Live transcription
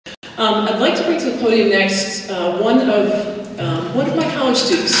I'd like to bring to the podium next one of my college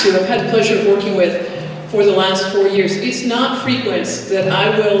students who I've had the pleasure of working with for the last 4 years. It's not frequent that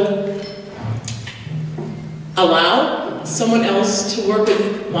I will allow someone else to work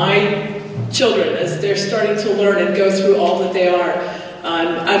with my children as they're starting to learn and go through all that they are.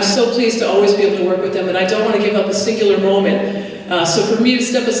 I'm so pleased to always be able to work with them, and I don't want to give up a singular moment. So for me to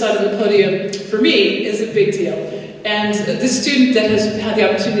step aside of the podium, for me, is a big deal. And this student that has had the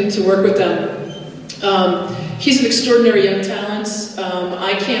opportunity to work with them, he's an extraordinary young talent.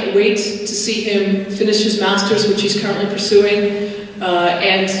 I can't wait to see him finish his master's, which he's currently pursuing,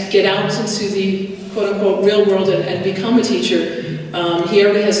 and get out into the quote-unquote real world and become a teacher. He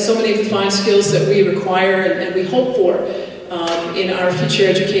already has so many of the fine skills that we require and we hope for in our future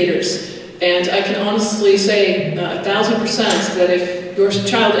educators. And I can honestly say 1,000% that if your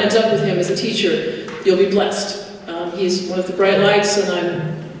child ends up with him as a teacher, you'll be blessed. He's one of the bright lights, and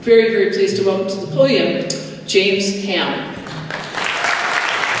I'm very, very pleased to welcome to the podium James Ham.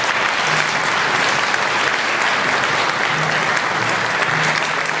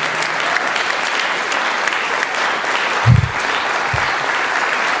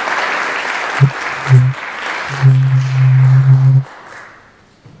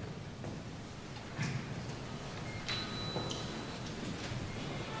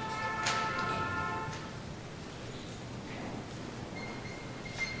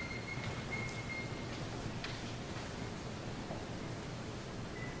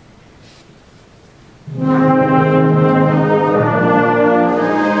 Wow.